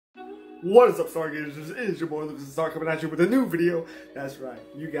What is up, Stargazers? It is your boy Lucas Star coming at you with a new video. That's right,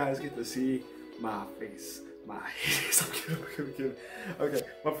 you guys get to see my face. I'm kidding. Okay,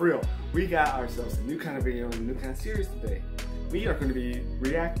 but for real, we got ourselves a new kind of video and a new kind of series today. We are going to be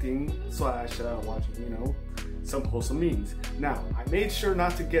reacting / watching, some wholesome memes. Now, I made sure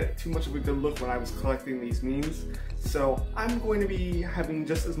not to get too much of a good look when I was collecting these memes, so I'm going to be having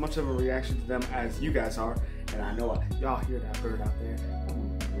just as much of a reaction to them as you guys are. And I know y'all hear that bird out there.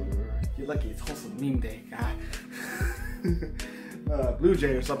 You're lucky it's Wholesome Meme Day, guy. Blue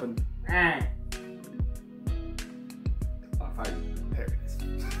Jay or something. There it is.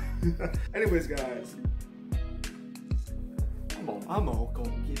 Anyways, guys, I'm all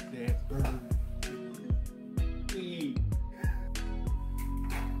gonna get that bird.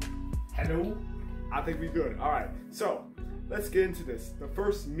 Hello? I think we good. Alright, so let's get into this. The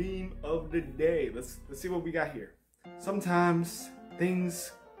first meme of the day. Let's see what we got here. Sometimes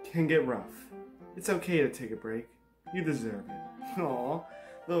things can get rough. It's okay to take a break. You deserve it. Aww.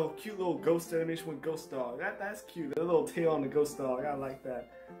 Cute little ghost animation with ghost dog. That's cute. The little tail on the ghost dog. I like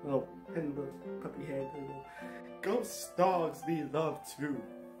that. Little puppy head. Ghost dogs need love too.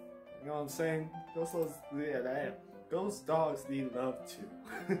 You know what I'm saying? Ghost dogs need love too.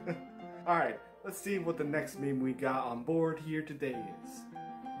 Alright, let's see what the next meme we got on board here today is.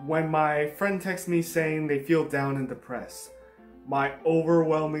 When my friend texts me saying they feel down and depressed, my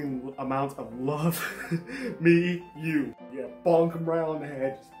overwhelming amount of love, me, you. Yeah, bonk him right on the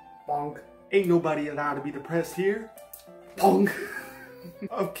head, just bonk. Ain't nobody allowed to be depressed here. Bonk.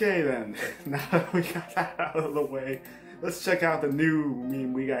 Okay then, now that we got that out of the way, let's check out the new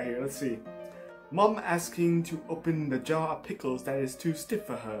meme we got here. Let's see. Mom asking to open the jar of pickles that is too stiff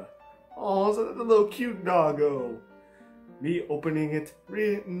for her. Oh, so the little cute doggo. Me opening it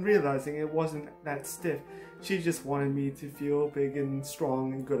and realizing it wasn't that stiff. She just wanted me to feel big and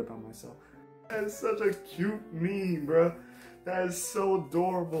strong and good about myself. That is such a cute meme, bruh. That is so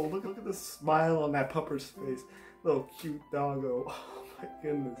adorable. Look at the smile on that pupper's face. Little cute doggo. Oh my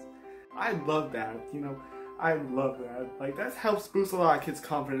goodness. I love that, I love that. Like, that helps boost a lot of kids'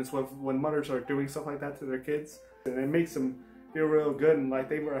 confidence when mothers are doing stuff like that to their kids. And it makes them feel real good and like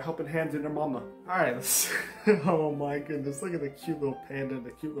they were a helping hand to their mama. Alright, let's oh my goodness, look at the cute little panda and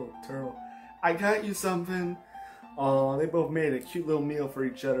the cute little turtle. I got you something. Oh, they both made a cute little meal for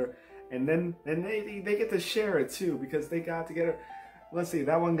each other. And then they get to share it too because they got together. Let's see,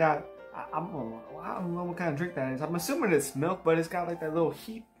 that one got, I don't know what kind of drink that is. I'm assuming it's milk, but it's got like that little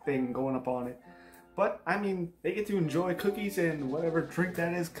heat thing going up on it. But, I mean, they get to enjoy cookies and whatever drink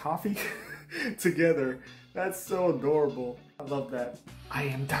that is, coffee, together. That's so adorable. I love that. I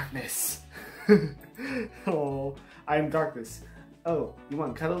am darkness. Oh, I am darkness. Oh, you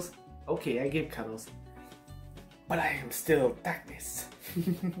want cuddles? Okay, I give cuddles. But I am still darkness.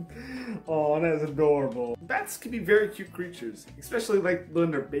 Oh, that's adorable. Bats can be very cute creatures, especially like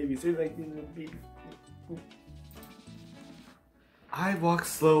when they're babies. They're like babies. I walk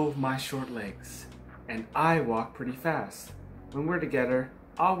slow with my short legs. And I walk pretty fast. When we're together,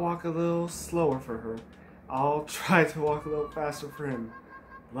 I'll walk a little slower for her. I'll try to walk a little faster for him.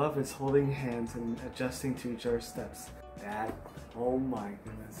 Love is holding hands and adjusting to each other's steps. That, oh my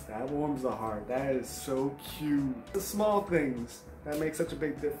goodness, that warms the heart. That is so cute. The small things that make such a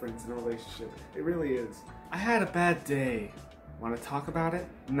big difference in a relationship. It really is. I had a bad day. Want to talk about it?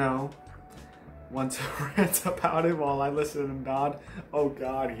 No. Want to rant about it while I listen and nod? Oh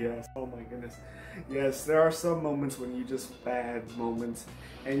God, yes. Oh my goodness. Yes, there are some moments when you just bad moments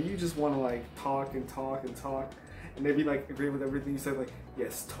and you just want to like talk and talk and talk and maybe like agree with everything you said, like,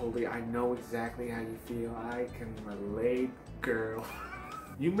 yes, totally, I know exactly how you feel. I can relate, girl.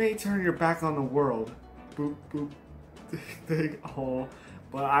 You may turn your back on the world. Boop, boop. Oh,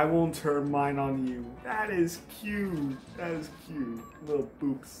 but I won't turn mine on you. That is cute. That is cute. Little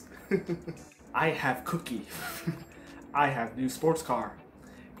boops. I have cookie. I have new sports car.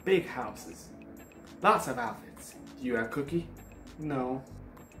 Big houses. Lots of outfits. Do you have cookie? No.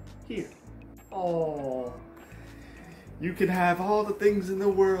 Here. Oh. You can have all the things in the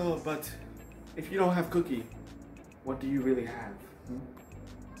world, but if you don't have cookie, what do you really have?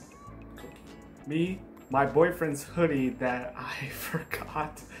 Cookie. Me? My boyfriend's hoodie that I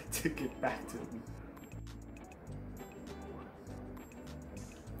forgot to get back to him.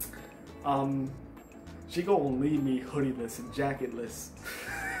 She gonna leave me hoodieless and jacketless.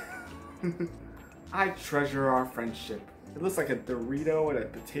 I treasure our friendship. It looks like a Dorito and a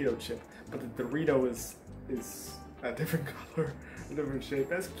potato chip, but the Dorito is a different color, a different shape.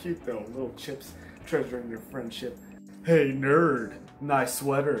 That's cute though, little chips treasuring their friendship. Hey nerd, nice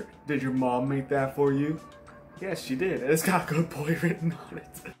sweater. Did your mom make that for you? Yes, she did. It's got good boy written on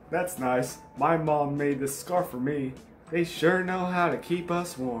it. That's nice. My mom made this scarf for me. They sure know how to keep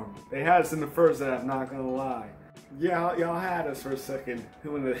us warm. They had us in the first half, not gonna lie. Yeah, y'all had us for a second.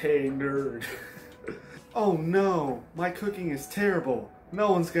 Doing the hey nerd. Oh no, my cooking is terrible.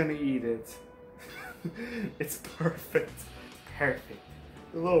 No one's gonna eat it. It's perfect. Perfect.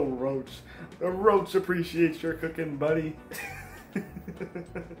 The little roach. The roach appreciates your cooking, buddy.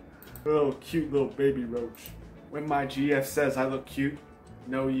 Little cute little baby roach. When my GF says I look cute,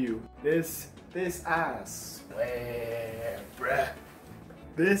 no you. This I swear, bruh.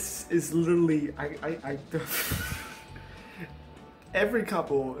 This is literally, I every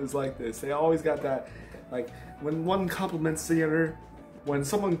couple is like this. They always got that, like, when one compliments the other,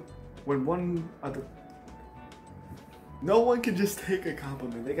 no one can just take a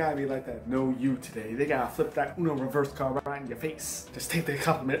compliment. They gotta be like that. No you today. They gotta flip that Uno reverse card right in your face. Just take the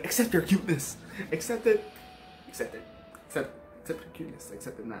compliment. Accept your cuteness. Accept it. Accept it. Accept your cuteness.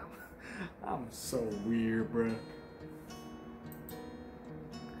 Accept it now. I'm so weird, bruh.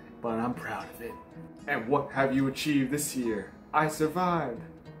 But I'm proud of it. And what have you achieved this year? I survived.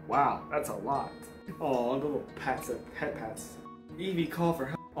 Wow, that's a lot. Aw, little head pats. Evie called for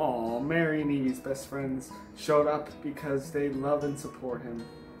help. Aw, Mary and Evie's best friends showed up because they love and support him.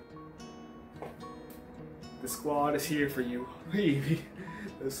 The squad is here for you, Evie.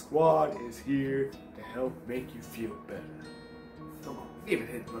 The squad is here to help make you feel better. Come on, give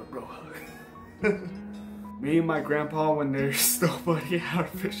it a bro hug. Me and my grandpa when there's nobody at our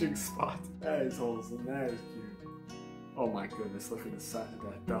fishing spot. That is wholesome, that is cute. Oh my goodness, look at the size of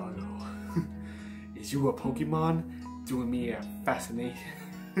that doggo. Is you a Pokemon? Doing me a fascination.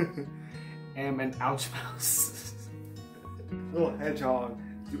 Am an ouch mouse. Little hedgehog.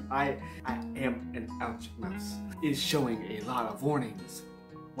 I am an ouch mouse. Is showing a lot of warnings.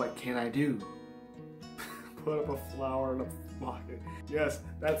 What can I do? Put up a flower in a pocket. Yes,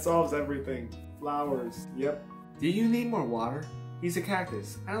 that solves everything. Flowers. Yep. Do you need more water? He's a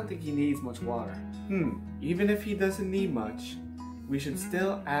cactus. I don't think he needs much water. Even if he doesn't need much, we should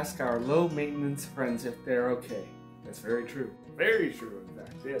still ask our low maintenance friends if they're okay. That's very true. Very true, in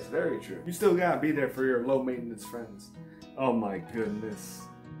fact. Yes, very true. You still gotta be there for your low maintenance friends. Oh my goodness.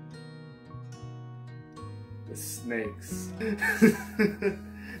 The snakes.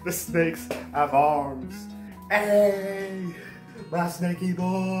 The snakes have arms. Hey! My snaky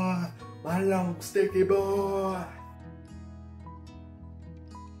boy! My long sticky boy!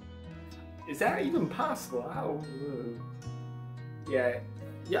 Is that even possible? Yeah,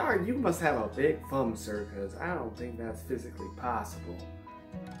 you must have a big thumb, sir, because I don't think that's physically possible.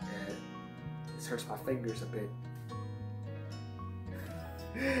 This hurts my fingers a bit.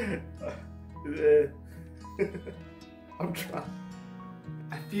 I'm trying.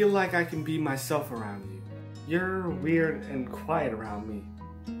 I feel like I can be myself around you. You're weird and quiet around me.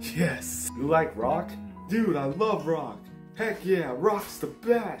 Yes. You like rock? Dude, I love rock. Heck yeah, rock's the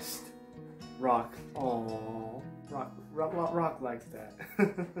best. Rock. Aww. Rock likes that.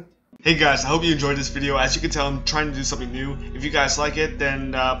 Hey guys, I hope you enjoyed this video. As you can tell, I'm trying to do something new. If you guys like it,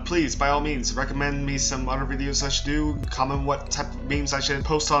 then please, by all means, recommend me some other videos I should do. Comment what type of memes I should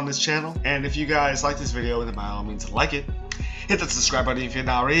post on this channel. And if you guys like this video, then by all means, like it. Hit that subscribe button if you're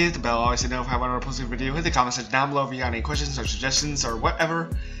not already. Hit the bell always to know if I want to post a video. Hit the comment section down below if you got any questions or suggestions or whatever.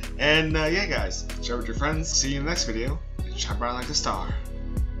 And yeah guys, share with your friends. See you in the next video. Shine bright like a star.